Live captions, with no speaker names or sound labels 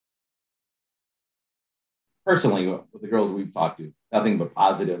personally, with the girls we've talked to, nothing but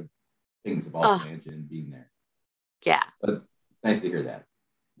positive things about Oh, the mansion being there. yeah. But it's nice to hear that.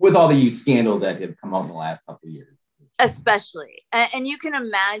 With all the scandals that have come out in the last couple of years. Especially. And you can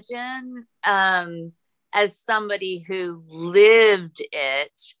imagine, as somebody who lived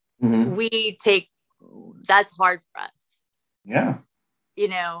it, we take, that's hard for us. Yeah. You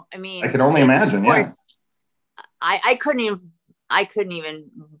know, I mean, I can only imagine. Of course, I couldn't even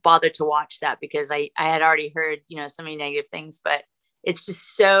bother to watch that because I had already heard, so many negative things, but it's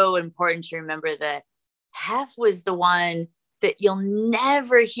just so important to remember that Hef was the one that you'll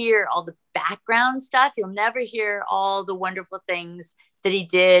never hear all the background stuff. You'll never hear all the wonderful things that he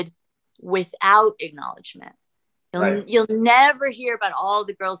did without acknowledgement. You'll never hear about all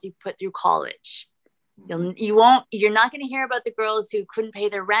the girls he put through college. You're not going to hear about the girls who couldn't pay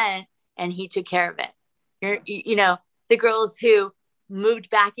their rent and he took care of it. The girls who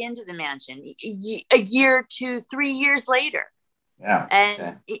moved back into the mansion a year to 3 years later. Yeah.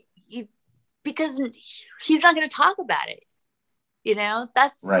 And because he's not going to talk about it.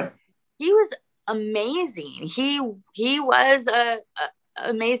 That's right. He was amazing. He was a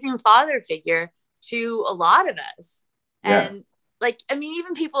amazing father figure to a lot of us. Yeah. And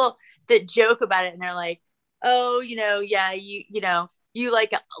even people that joke about it and they're like, oh, you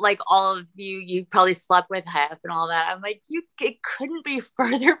like all of you probably slept with Hef and all that. I'm like, it couldn't be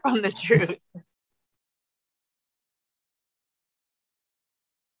further from the truth.